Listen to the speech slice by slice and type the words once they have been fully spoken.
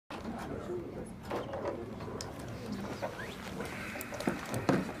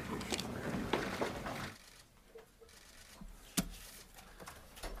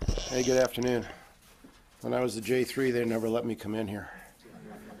Hey, good afternoon. When I was the J3, they never let me come in here.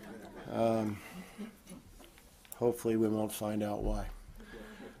 Hopefully we won't find out why.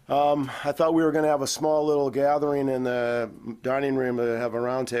 I thought we were going to have a small little gathering in the dining room to have a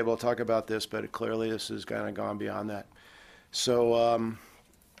round table to talk about this, but clearly this has kind of gone beyond that. So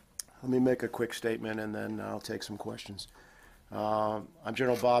let me make a quick statement and then I'll take some questions. I'm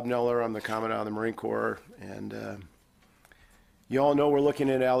General Bob Neller. I'm the Commandant of the Marine Corps, and you all know we're looking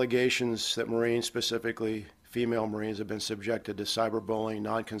at allegations that Marines, specifically female Marines, have been subjected to cyberbullying,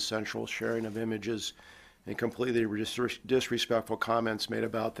 non-consensual sharing of images, and completely disrespectful comments made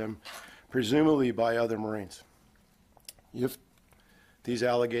about them, presumably by other Marines. If these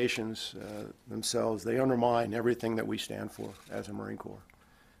allegations themselves, they undermine everything that we stand for as a Marine Corps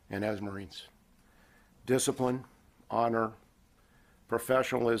and as Marines. Discipline, honor,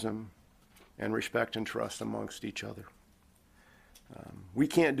 professionalism, and respect and trust amongst each other. We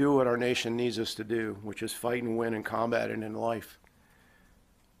can't do what our nation needs us to do, which is fight and win in combat and in life.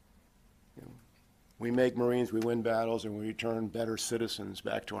 You know, we make Marines, we win battles, and we return better citizens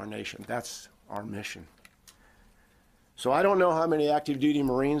back to our nation. That's our mission. So I don't know how many active duty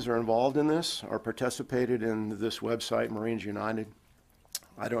Marines are involved in this or participated in this website, Marines United.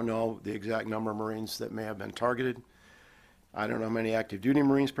 I don't know the exact number of Marines that may have been targeted. I don't know how many active duty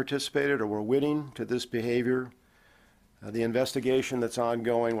Marines participated or were witting to this behavior. The investigation that's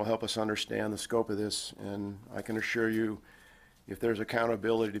ongoing will help us understand the scope of this, and I can assure you, if there's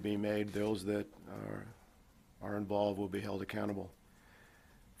accountability to be made, those that are involved will be held accountable.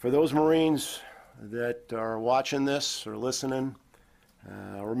 For those Marines that are watching this or listening,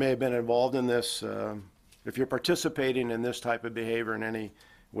 or may have been involved in this, if you're participating in this type of behavior in any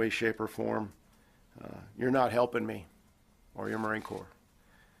way, shape, or form, you're not helping me or your Marine Corps.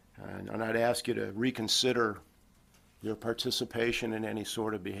 And I'd ask you to reconsider your participation in any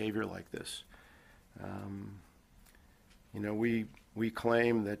sort of behavior like this. You know, we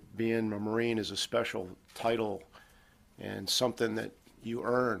claim that being a Marine is a special title and something that you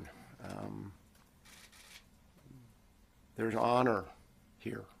earn. There's honor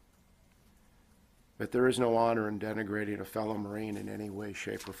here, but there is no honor in denigrating a fellow Marine in any way,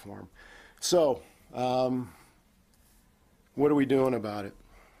 shape, or form. So, what are we doing about it?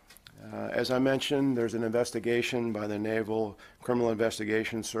 As I mentioned, there's an investigation by the Naval Criminal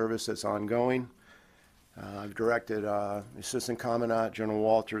Investigation Service that's ongoing. I've directed Assistant Commandant General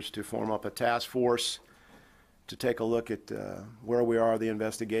Walters to form up a task force to take a look at where we are in the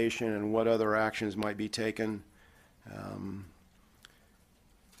investigation and what other actions might be taken.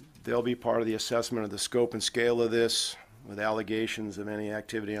 They'll be part of the assessment of the scope and scale of this, with allegations of any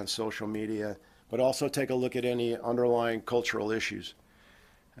activity on social media, but also take a look at any underlying cultural issues.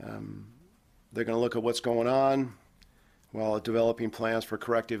 They're going to look at what's going on while developing plans for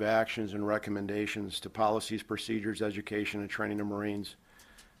corrective actions and recommendations to policies, procedures, education, and training of Marines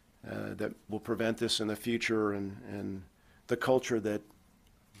that will prevent this in the future, and the culture that,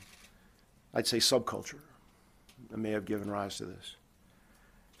 I'd say subculture, that may have given rise to this.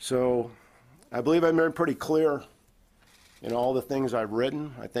 So I believe I've been pretty clear in all the things I've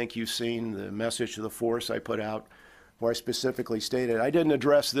written. I think you've seen the message to the force I put out, where I specifically stated I didn't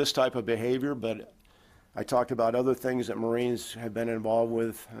address this type of behavior, but I talked about other things that Marines have been involved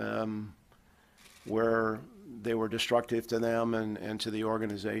with where they were destructive to them and to the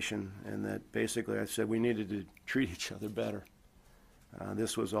organization, and that basically I said we needed to treat each other better.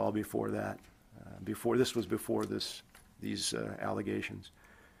 This was all before that. Before these allegations.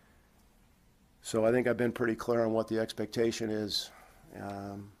 So I think I've been pretty clear on what the expectation is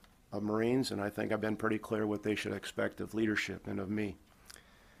of Marines, and I think I've been pretty clear what they should expect of leadership and of me.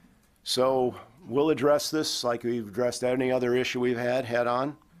 So we'll address this like we've addressed any other issue we've had head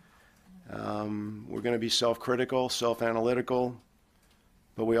on. We're going to be self-critical, self-analytical,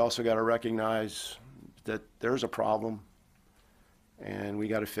 but we also got to recognize that there's a problem, and we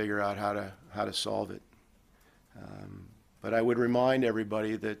got to figure out how to solve it. But I would remind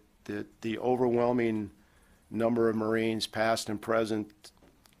everybody that the overwhelming number of Marines, past and present,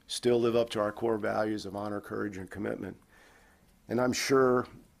 still live up to our core values of honor, courage, and commitment. And I'm sure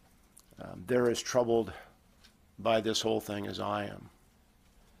they're as troubled by this whole thing as I am.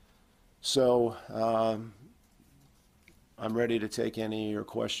 So I'm ready to take any of your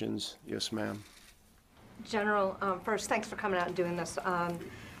questions. Yes, ma'am. General, first, thanks for coming out and doing this.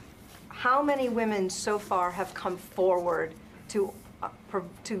 How many women so far have come forward to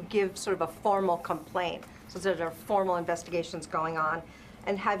give sort of a formal complaint? So there are formal investigations going on.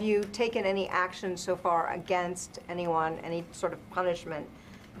 And have you taken any action so far against anyone, any sort of punishment?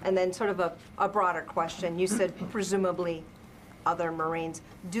 And then sort of a broader question. You said presumably other Marines.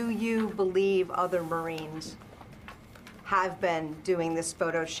 Do you believe other Marines have been doing this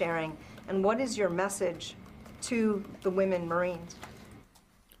photo sharing? And what is your message to the women Marines?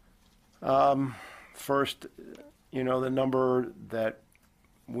 First, you know, the number that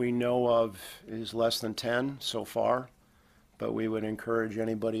we know of is less than 10 so far, but we would encourage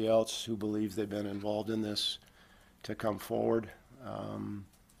anybody else who believes they've been involved in this to come forward.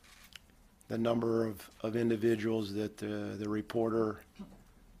 The number of individuals that the reporter,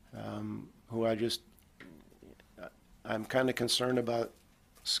 who I'm kind of concerned about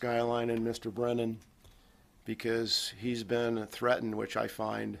Skyline and Mr. Brennan, because he's been threatened, which I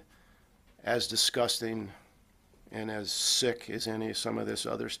find as disgusting and as sick as some of this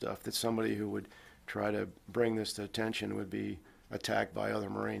other stuff, that somebody who would try to bring this to attention would be attacked by other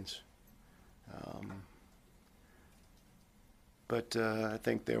Marines. But I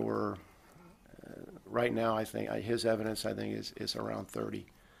think there were, right now, I think his evidence, I think, is around 30.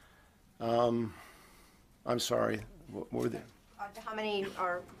 I'm sorry, what were they? How many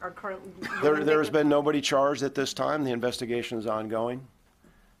are currently? There has been nobody charged at this time. The investigation is ongoing.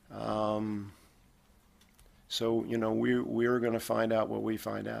 So, you know, we're going to find out what we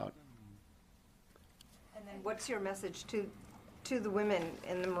find out. And then what's your message to the women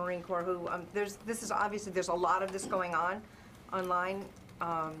in the Marine Corps who, this is obviously, there's a lot of this going on online,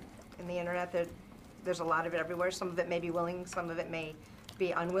 in the internet. There's a lot of it everywhere. Some of it may be willing, some of it may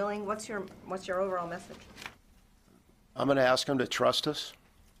be unwilling. What's your overall message? I'm going to ask them to trust us.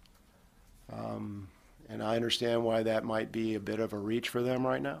 And I understand why that might be a bit of a reach for them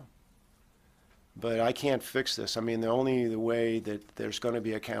right now. But I can't fix this. I mean, the way that there's going to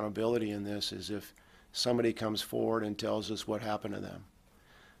be accountability in this is if somebody comes forward and tells us what happened to them.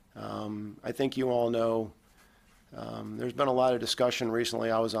 I think you all know, there's been a lot of discussion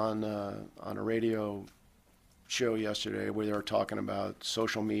recently. I was on a radio show yesterday where they were talking about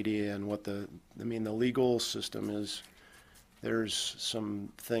social media and what the legal system is. There's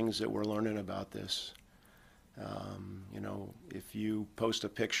some things that we're learning about this. You know, if you post a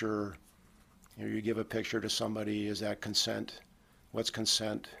picture, or you give a picture to somebody, is that consent? What's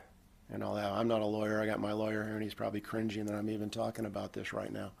consent? And all that. I'm not a lawyer. I got my lawyer here, and he's probably cringing that I'm even talking about this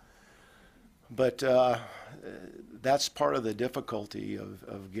right now. But that's part of the difficulty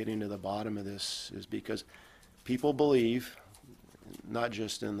of getting to the bottom of this, is because people believe, not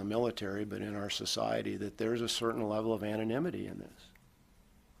just in the military, but in our society, that there's a certain level of anonymity in this.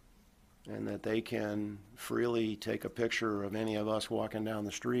 And that they can freely take a picture of any of us walking down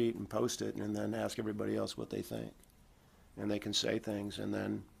the street and post it and then ask everybody else what they think. And they can say things and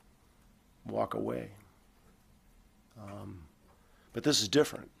then walk away. But this is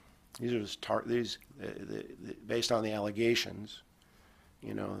different. These are just based on the allegations.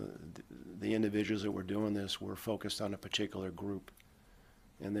 You know, the individuals that were doing this were focused on a particular group,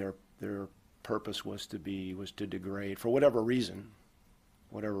 and their purpose was to degrade for whatever reason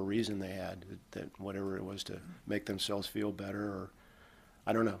they had, that whatever it was, to make themselves feel better, or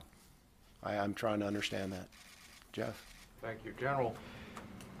I don't know. I'm trying to understand that. Jeff? Thank you, General.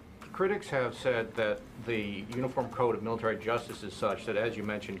 Critics have said that the Uniform Code of Military Justice is such that, as you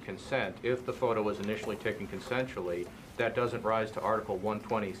mentioned, consent, if the photo was initially taken consensually, that doesn't rise to Article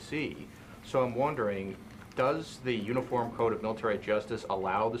 120C. So I'm wondering, does the Uniform Code of Military Justice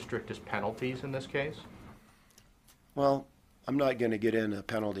allow the strictest penalties in this case? Well, I'm not going to get into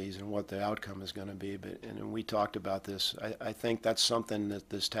penalties and what the outcome is going to be, but and we talked about this. I think that's something that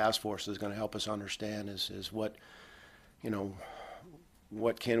this task force is going to help us understand is what, you know,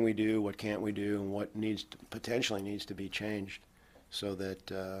 what can we do, what can't we do, and what potentially needs to be changed so that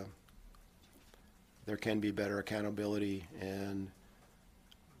there can be better accountability, and,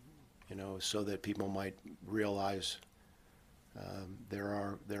 you know, so that people might realize there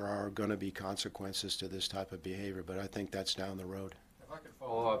are going to be consequences to this type of behavior, but I think that's down the road. If I could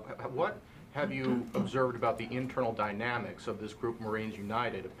follow up, what have you observed about the internal dynamics of this group, Marines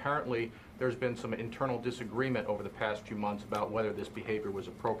United? Apparently, there's been some internal disagreement over the past few months about whether this behavior was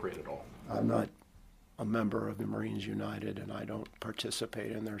appropriate at all. I'm not a member of the Marines United, and I don't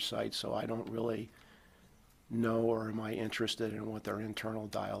participate in their sites, so I don't really know, or am I interested in what their internal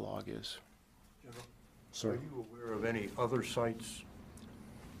dialogue is. General, Sir? are you aware of any other sites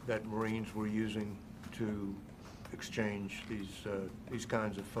that Marines were using to exchange these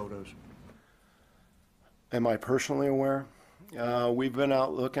kinds of photos? Am I personally aware? We've been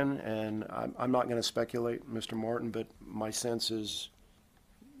out looking, and I'm not going to speculate, Mr. Martin, but my sense is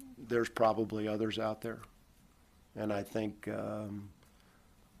there's probably others out there. And I think,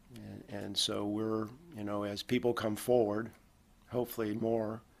 and so we're, you know, as people come forward, hopefully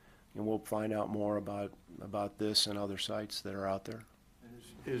more, and we'll find out more about this and other sites that are out there.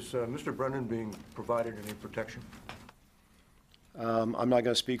 Is Mr. Brennan being provided any protection? I'm not going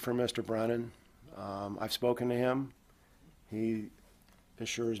to speak for Mr. Brennan. I've spoken to him. He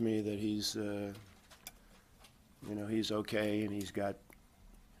assures me that he's, he's okay, and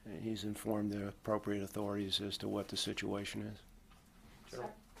he's informed the appropriate authorities as to what the situation is.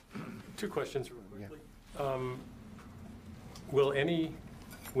 General, 2 questions real quickly. Will any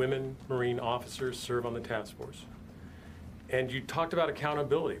women Marine officers serve on the task force? And you talked about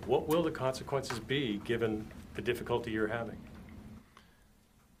accountability. What will the consequences be given the difficulty you're having?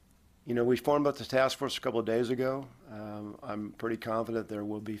 We formed up the task force a couple of days ago. I'm pretty confident there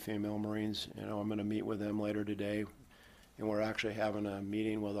will be female Marines. I'm going to meet with them later today, and we're actually having a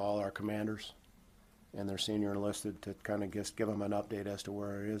meeting with all our commanders and their senior enlisted to kind of just give them an update as to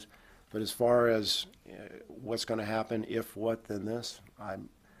where it is. But as far as what's going to happen, if what, then this,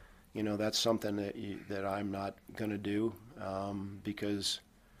 that's something that I'm not going to do because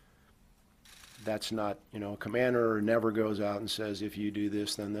that's not, a commander never goes out and says, if you do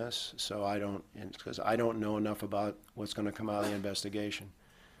this, then this. So I don't, because I don't know enough about what's going to come out of the investigation,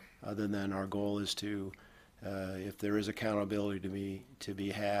 other than our goal is to, if there is accountability to be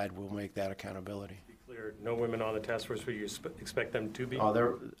had, we'll make that accountability. To be clear, no women on the task force, would you expect them to be?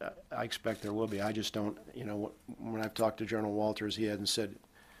 Oh, I expect there will be. I just don't, when I've talked to General Walters, he hasn't said,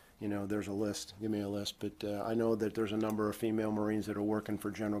 there's a list, give me a list. But I know that there's a number of female Marines that are working for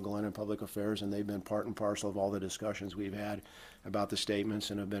General Glenn in Public Affairs, and they've been part and parcel of all the discussions we've had about the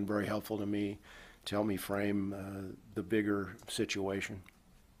statements and have been very helpful to me to help me frame the bigger situation.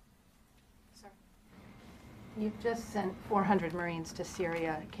 Sir. You've just sent 400 Marines to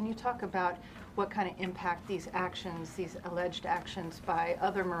Syria. Can you talk about what kind of impact these actions, these alleged actions by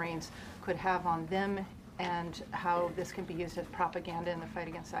other Marines could have on them, and how this can be used as propaganda in the fight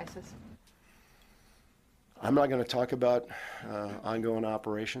against ISIS? I'm not going to talk about ongoing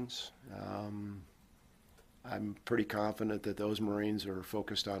operations. I'm pretty confident that those Marines are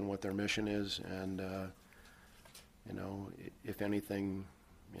focused on what their mission is, and if anything,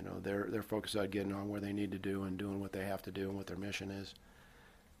 they're focused on getting on where they need to do and doing what they have to do and what their mission is.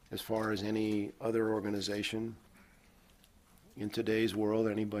 As far as any other organization, in today's world,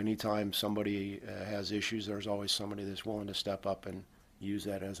 anytime somebody has issues, there's always somebody that's willing to step up and use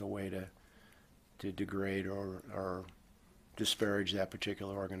that as a way to degrade or disparage that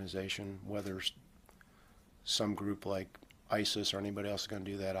particular organization. Whether some group like ISIS or anybody else is going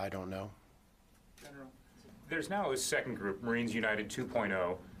to do that, I don't know. General, there's now a second group, Marines United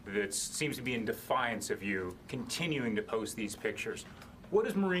 2.0, that seems to be in defiance of you continuing to post these pictures. What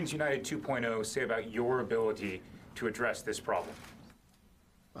does Marines United 2.0 say about your ability to address this problem?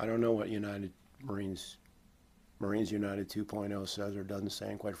 I don't know what Marines United 2.0 says or doesn't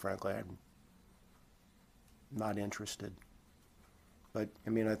say, and quite frankly, I'm not interested. But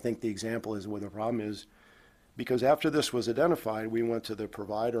I think the example is where the problem is, because after this was identified, we went to the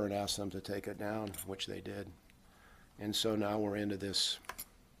provider and asked them to take it down, which they did. And so now we're into this,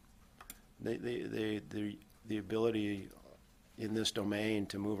 the ability in this domain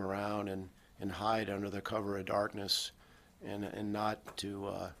to move around and hide under the cover of darkness and not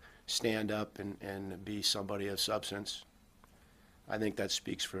to stand up and be somebody of substance. I think that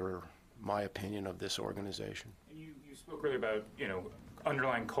speaks for my opinion of this organization. And you spoke earlier about,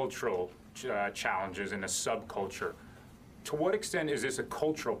 underlying cultural challenges in a subculture. To what extent is this a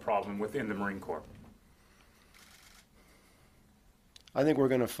cultural problem within the Marine Corps? I think we're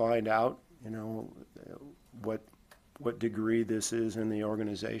going to find out, what degree this is in the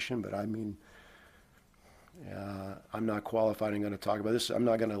organization, but I'm not qualified and going to talk about this. I'm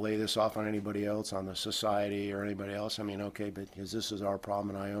not going to lay this off on anybody else, on the society or anybody else. Okay, but because this is our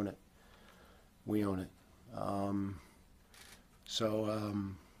problem and I own it. We own it.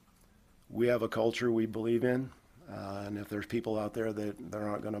 We have a culture we believe in, and if there's people out there that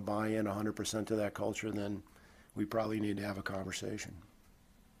aren't going to buy in 100% to that culture, then we probably need to have a conversation.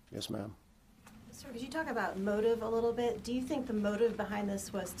 Yes, ma'am. Sir, could you talk about motive a little bit? Do you think the motive behind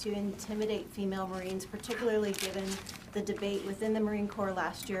this was to intimidate female Marines, particularly given the debate within the Marine Corps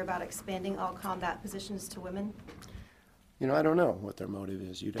last year about expanding all combat positions to women? I don't know what their motive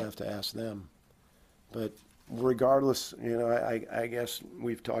is. You'd have to ask them. But regardless, I guess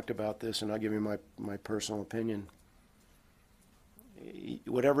we've talked about this, and I'll give you my personal opinion.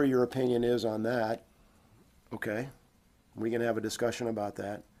 Whatever your opinion is on that, okay, we can have a discussion about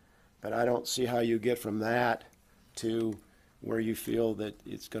that. But I don't see how you get from that to where you feel that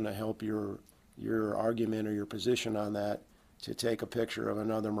it's going to help your argument or your position on that to take a picture of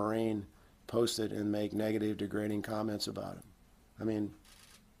another Marine, post it, and make negative, degrading comments about him.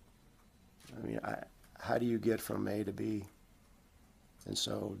 I mean, how do you get from A to B? And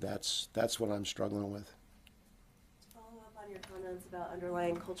so that's what I'm struggling with. To follow up on your comments about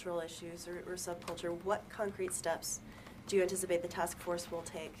underlying cultural issues or subculture, what concrete steps do you anticipate the task force will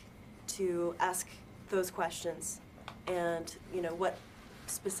take to ask those questions? And, you know, what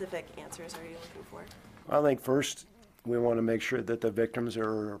specific answers are you looking for? I think first, we want to make sure that the victims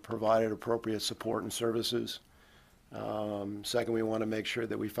are provided appropriate support and services. Second, we want to make sure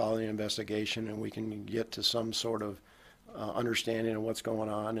that we follow the investigation and we can get to some sort of understanding of what's going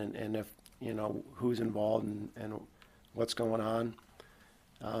on and if, you know, who's involved and what's going on.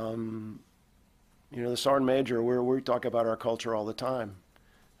 You know, the Sergeant Major, we talk about our culture all the time.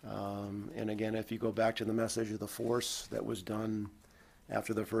 And again, if you go back to the message of the force that was done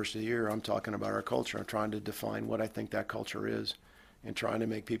after the first of the year, I'm talking about our culture. I'm trying to define what I think that culture is and trying to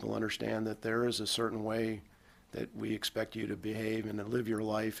make people understand that there is a certain way that we expect you to behave and to live your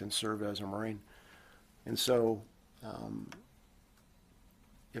life and serve as a Marine. And so,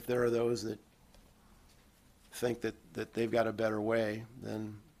 if there are those that think that they've got a better way,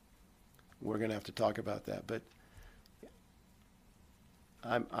 then we're going to have to talk about that. But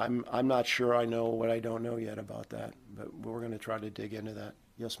I'm not sure I know what I don't know yet about that, but we're going to try to dig into that.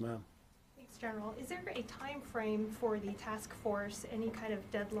 Yes, ma'am. Thanks, General. Is there a time frame for the task force? Any kind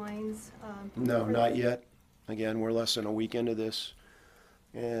of deadlines? No, not yet. Again, we're less than a week into this,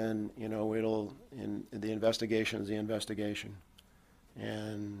 and you know the investigation is the investigation,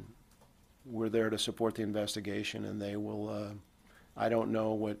 and we're there to support the investigation, and they will. I don't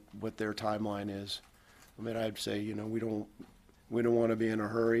know what their timeline is. I mean, I'd say, you know, we don't want to be in a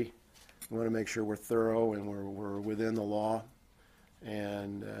hurry. We want to make sure we're thorough and we're within the law,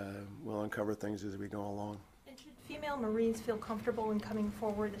 and we'll uncover things as we go along. And should female Marines feel comfortable in coming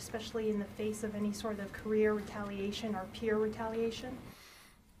forward, especially in the face of any sort of career retaliation or peer retaliation?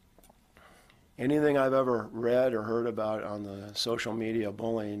 Anything I've ever read or heard about on the social media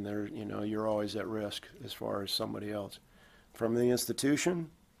bullying, you know, you're always at risk as far as somebody else. From the institution,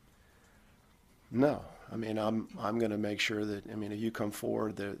 no. I mean, I'm going to make sure that, I mean, if you come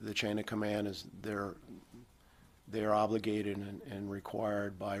forward, the chain of command is they're obligated and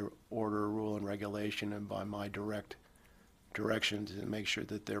required by order, rule, and regulation, and by my direct direction to make sure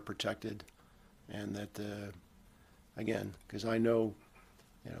that they're protected, and that again, because I know,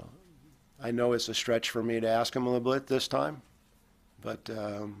 you know, I know it's a stretch for me to ask them a little bit this time, but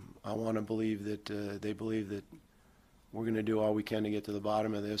I want to believe that they believe that we're going to do all we can to get to the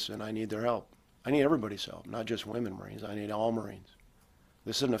bottom of this, and I need their help. I need everybody's help, not just women Marines. I need all Marines.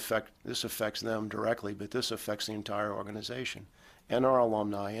 This affects them directly, but this affects the entire organization, and our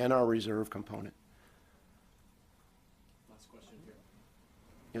alumni, and our reserve component. Last question here.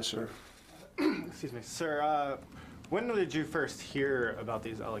 Yes, sir. Excuse me. Sir, when did you first hear about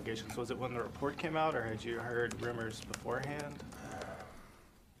these allegations? Was it when the report came out, or had you heard rumors beforehand?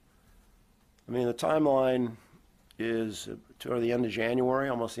 I mean, the timeline is toward the end of January,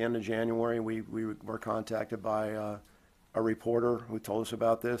 almost the end of January. We were contacted by a reporter who told us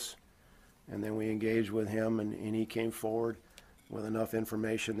about this, and then we engaged with him, and he came forward with enough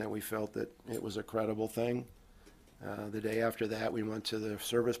information that we felt that it was a credible thing. The day after that, we went to the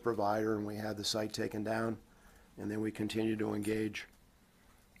service provider and we had the site taken down, and then we continued to engage,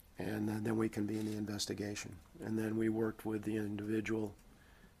 and then we convened the investigation. And then we worked with the individual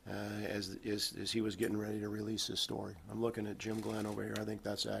as he was getting ready to release his story. I'm looking at Jim Glenn over here. I think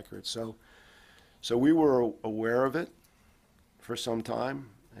that's accurate. So we were aware of it for some time,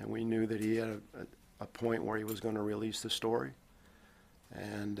 and we knew that he had a point where he was going to release the story.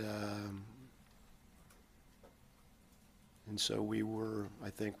 And so I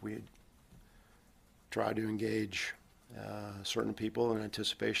think we had tried to engage certain people in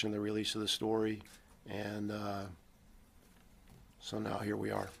anticipation of the release of the story, and so now here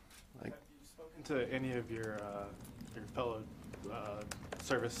we are. Have you spoken to any of your fellow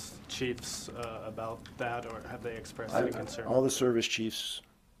service chiefs about that, or have they expressed any concern? All the service chiefs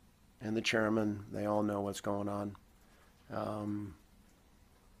and the chairman, they all know what's going on.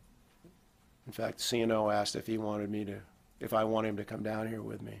 In fact, CNO asked if I wanted him to come down here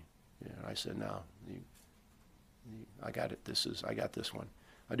with me. Yeah, I said, no, I got it. I got this one.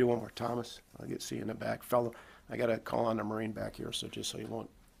 I do one more. Thomas, I'll see you in the back. Fellow, I got to call on the Marine back here, so just so you won't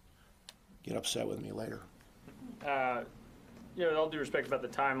get upset with me later. You know, with all due respect about the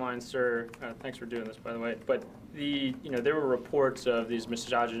timeline, sir, thanks for doing this, by the way, but there were reports of these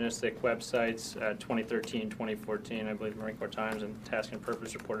misogynistic websites, 2013, 2014, I believe the Marine Corps Times and Task and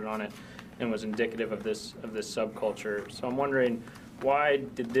Purpose reported on it, and was indicative of this subculture. So I'm wondering, why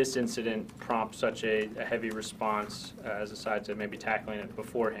did this incident prompt such a heavy response as aside to maybe tackling it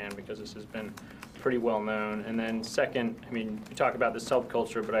beforehand, because this has been pretty well known? And then second, I mean, you talk about the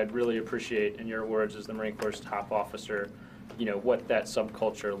subculture, but I'd really appreciate, in your words as the Marine Corps' top officer, you know, what that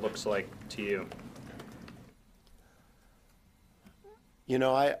subculture looks like to you. You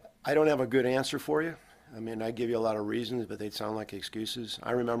know, I don't have a good answer for you. I mean, I give you a lot of reasons, but they'd sound like excuses.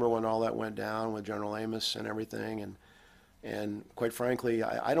 I remember when all that went down with General Amos and everything, and quite frankly,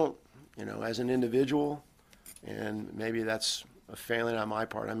 I don't, you know, as an individual, and maybe that's a failing on my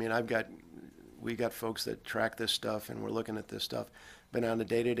part. I mean, we got folks that track this stuff, and we're looking at this stuff, but on a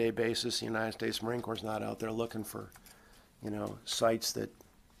day-to-day basis, the United States Marine Corps is not out there looking for, you know, sites that,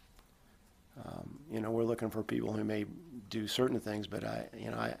 you know, we're looking for people who may do certain things, but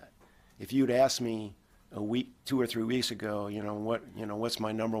if you'd asked me a week, 2 or 3 weeks ago, what's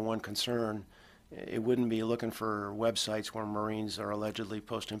my number one concern, it wouldn't be looking for websites where Marines are allegedly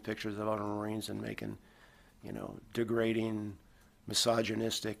posting pictures of other Marines and making, you know, degrading,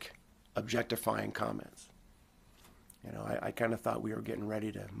 misogynistic, objectifying comments. You know, I kind of thought we were getting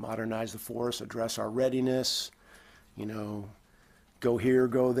ready to modernize the force, address our readiness, you know, go here,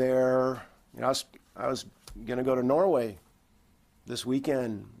 go there. You know, I was going to go to Norway this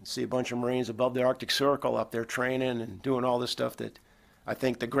weekend, see a bunch of Marines above the Arctic Circle up there training and doing all this stuff that I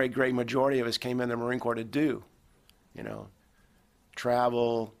think the great majority of us came in the Marine Corps to do. You know,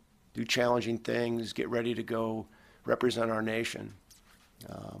 travel, do challenging things, get ready to go represent our nation.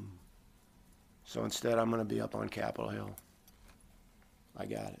 So instead, I'm going to be up on Capitol Hill. I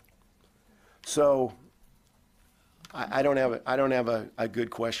got it. So I don't have a good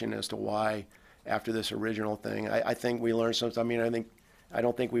question as to why after this original thing. I think we learned something. I mean, I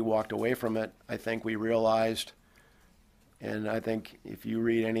don't think we walked away from it. I think we realized, and I think if you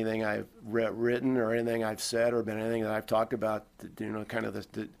read anything I've written or anything I've said or been anything that I've talked about, you know, kind of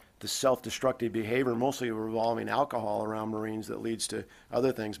the self-destructive behavior, mostly revolving alcohol around Marines that leads to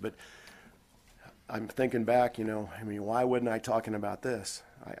other things. But I'm thinking back, you know, I mean, why wouldn't I talking about this?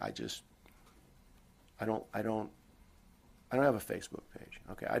 I don't have a Facebook page.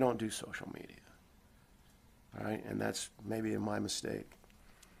 Okay, I don't do social media. All right, and that's maybe my mistake.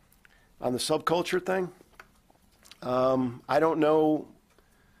 On the subculture thing, I don't know,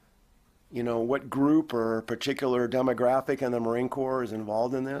 you know, what group or particular demographic in the Marine Corps is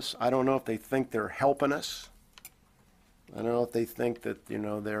involved in this. I don't know if they think they're helping us. I don't know if they think that, you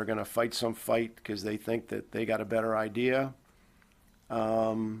know, they're going to fight some fight because they think that they got a better idea.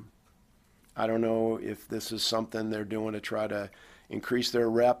 I don't know if this is something they're doing to try to increase their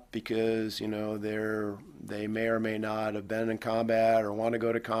rep because, you know, they may or may not have been in combat or want to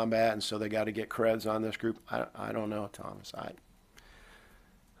go to combat, and so they got to get creds on this group. I don't know, Thomas.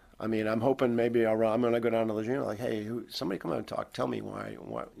 I mean, I'm hoping maybe I'm going to go down to the gym like, hey, somebody come out and talk. Tell me why.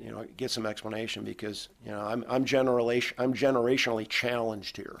 You know, get some explanation because, you know, I'm generationally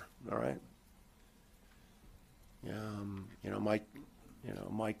challenged here. All right. You know,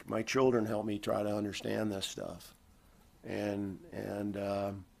 my children help me try to understand this stuff, and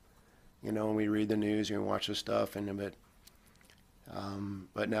you know, when we read the news and we watch this stuff,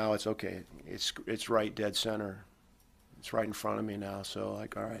 but now it's okay. It's right dead center. It's right in front of me now. So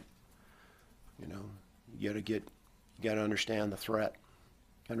like, all right, you know, you got to understand the threat,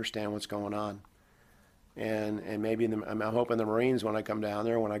 understand what's going on, and maybe I'm hoping the Marines, when I come down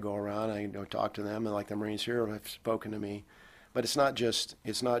there, when I go around, I talk to them, and like the Marines here have spoken to me, but it's not just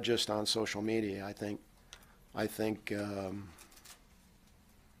on social media. I think you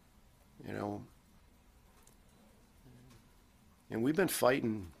know, and we've been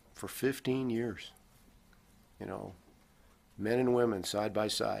fighting for 15 years. You know, men and women side by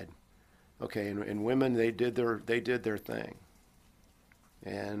side. Okay, and women, they did their thing.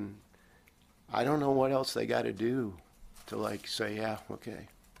 And I don't know what else they got to do to like say, yeah, okay,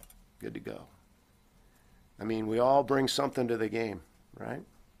 good to go. I mean, we all bring something to the game, right?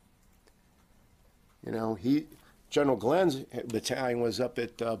 You know, General Glenn's battalion was up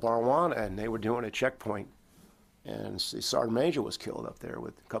at Barwana, and they were doing a checkpoint. And the Sergeant Major was killed up there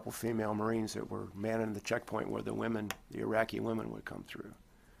with a couple female Marines that were manning the checkpoint where the Iraqi women would come through.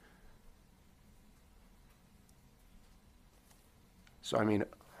 So, I mean,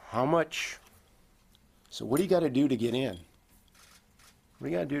 so what do you got to do to get in? What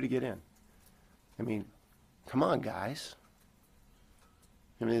do you got to do to get in? I mean, come on, guys.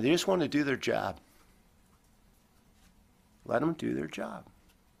 I mean, they just want to do their job. Let them do their job.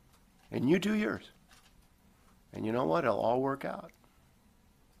 And you do yours. And you know what? It'll all work out.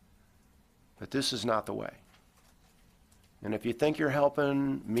 But this is not the way. And if you think you're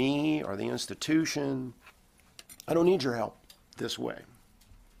helping me or the institution, I don't need your help. this way.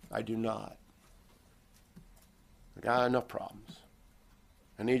 I do not. I got enough problems.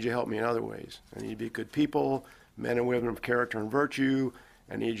 I need you to help me in other ways. I need you to be good people, men and women of character and virtue.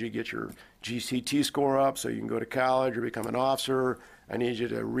 I need you to get your GCT score up so you can go to college or become an officer. I need you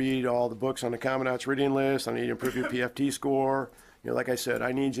to read all the books on the Commandant's reading list. I need you to improve your PFT score. You know, like I said,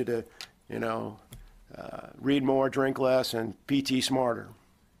 I need you to, you know, read more, drink less, and PT smarter.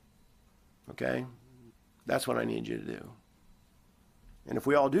 Okay? That's what I need you to do. And if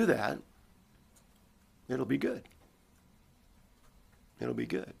we all do that, it'll be good. It'll be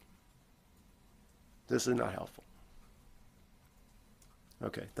good. This is not helpful.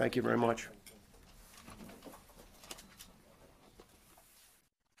 Okay, thank you very much.